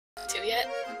new yet?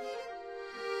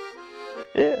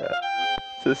 Yeah.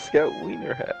 It's a Scout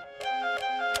Wiener hat.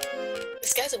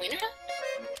 This guy's a wiener hat?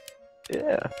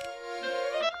 Yeah.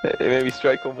 Hey, maybe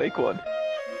Strike will make one. A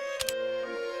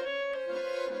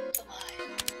lie.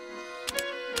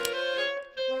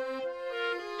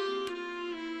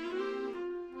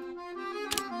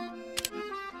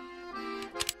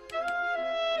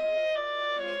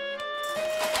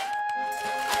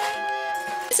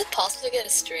 Is it possible to get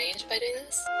estranged by doing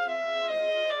this?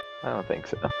 I don't think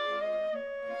so.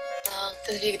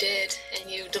 Because if you did, and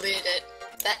you deleted it,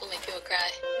 that will make people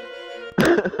cry.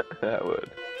 That would.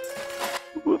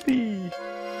 Whoopee!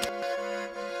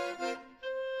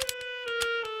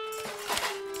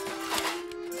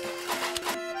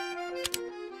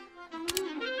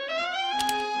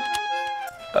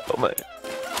 Oh man.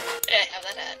 Hey, have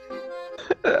that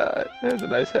hat. That's a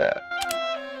nice hat.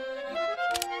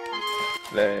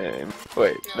 Lame.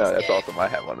 Wait, No, no, it's that's gay. awesome. I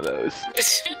have one of those.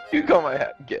 It's You call my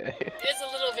hat gay.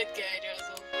 a little bit gay,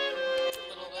 Joseph. It's a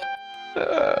little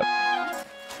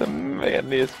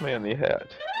bit. It's the manly hat.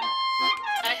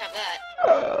 I have that.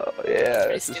 Oh yeah,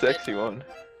 pretty it's a stupid. sexy one.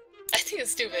 I think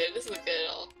it's stupid. It doesn't look good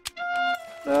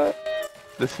at all.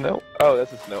 The snow? Oh,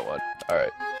 that's a snow one.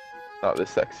 Alright. Not the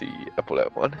sexy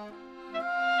epaulet one.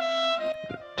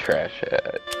 Trash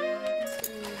hat.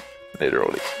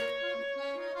 Literally.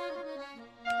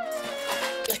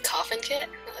 The coffin kit?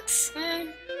 That looks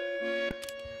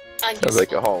Sounds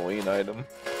like a Halloween item.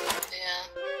 Yeah.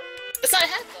 It's not a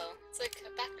hat though. It's like a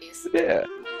back piece. Yeah.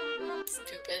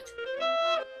 Stupid.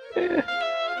 Yeah.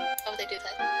 How would they do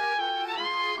that?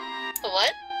 A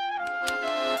what?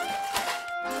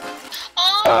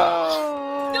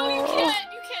 Oh! No, you can't!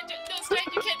 You can't do no, Spank,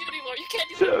 you can't do it anymore. You can't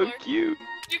do it So anymore. cute.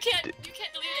 You can't delete it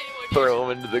anymore. Throw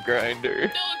him into the grinder.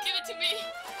 No, give it to me.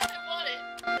 I want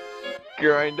it.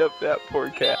 Grind up that poor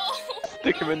cat. No.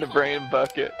 Stick him in the brain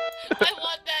bucket. I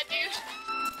want that, dude.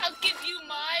 I'll give you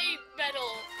my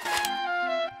medal.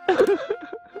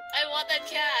 I want that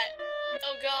cat.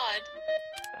 Oh god.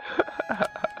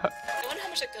 I wonder how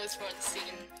much it goes for on the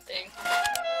Steam thing.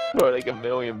 Or like $1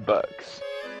 million.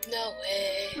 No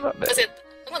way. Not bad.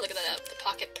 I'm gonna look at that up. The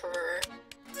pocket purr.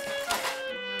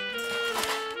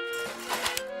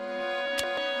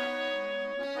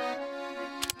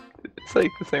 It's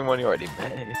like the same one you already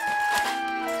made.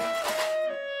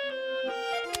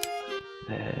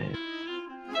 Hey.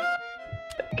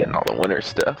 Getting all the winter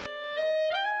stuff.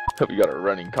 Hope you got a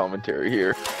running commentary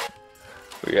here.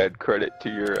 We add credit to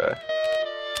your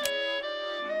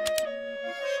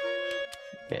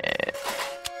yeah.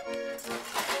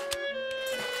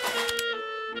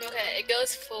 Okay, it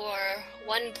goes for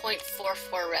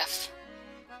 1.44 ref.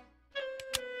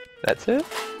 That's it?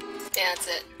 Yeah, that's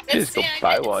it. You just go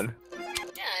buy one.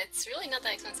 Yeah, it's really not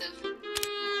that expensive.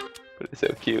 But it's so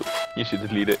cute. You should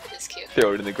delete it. It's cute.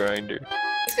 Throw it in the grinder.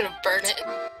 He's gonna burn it.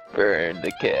 Burn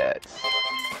the cats.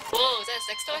 Whoa, is that a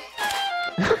sex toy?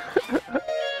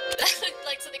 That looked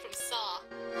like something from Saw.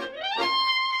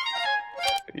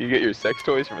 You get your sex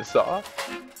toys from a saw? Well,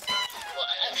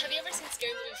 have you ever seen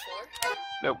Scary Movie 4?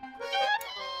 Nope.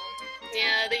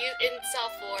 Yeah, in Saw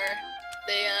 4,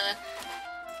 they,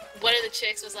 one of the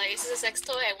chicks was like, "Is this a sex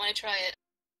toy? I want to try it."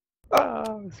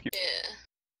 Oh, that's cute. Yeah.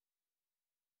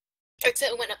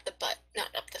 Except it went up the butt, not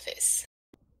up the face.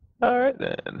 Alright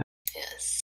then.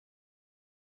 Yes.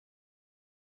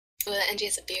 Ooh, that NG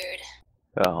has a beard.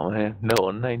 Oh man, no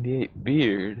 98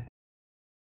 beard.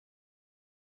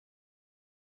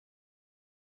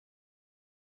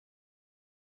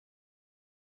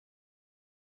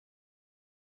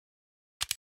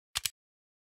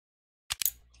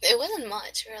 It wasn't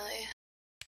much, really.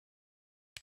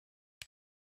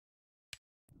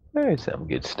 There's some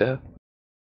good stuff.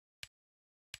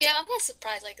 Yeah, I'm kind of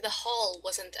surprised, like, the haul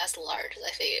wasn't as large as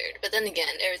I figured, but then again,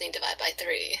 everything divided by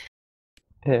 3.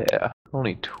 Yeah,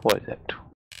 only what is that?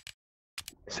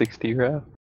 60 ref?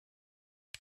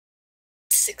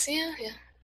 60, yeah.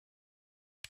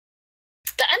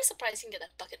 But I'm surprised you can get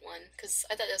that bucket one, because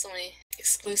I thought that was only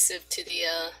exclusive to the,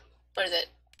 what is it?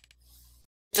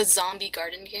 The zombie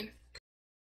garden game.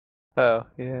 Oh,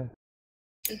 yeah.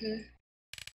 Mm-hmm.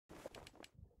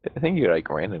 I think you like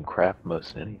random craft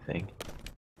most anything.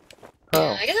 Yeah,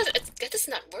 Oh, I guess it's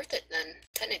not worth it then,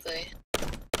 technically.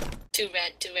 To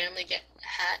randomly get a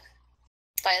hat.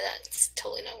 Buy that, it's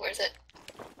totally not worth it.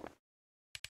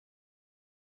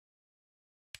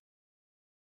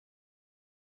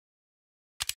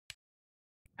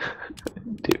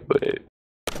 do it.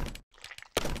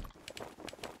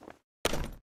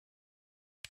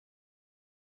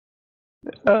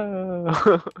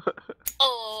 Oh,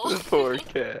 Oh, the poor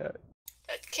cat.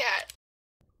 that cat.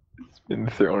 It's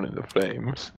and thrown in the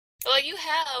flames. Well, you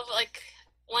have like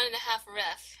 1.5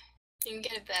 ref. You can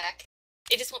get it back.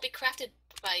 It just won't be crafted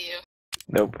by you.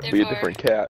 Nope, it'll be a different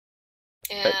cat.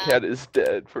 Yeah. That cat is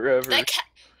dead forever. That cat.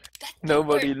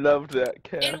 Nobody loved that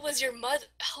cat. It was your mother.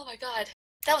 Oh my god.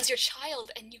 That was your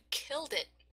child, and you killed it.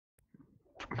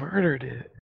 Murdered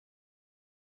it.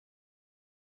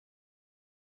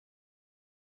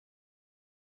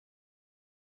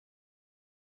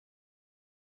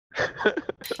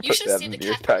 You should see the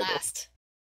cat for last.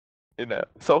 You know,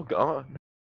 it's all gone.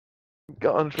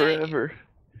 Gone forever.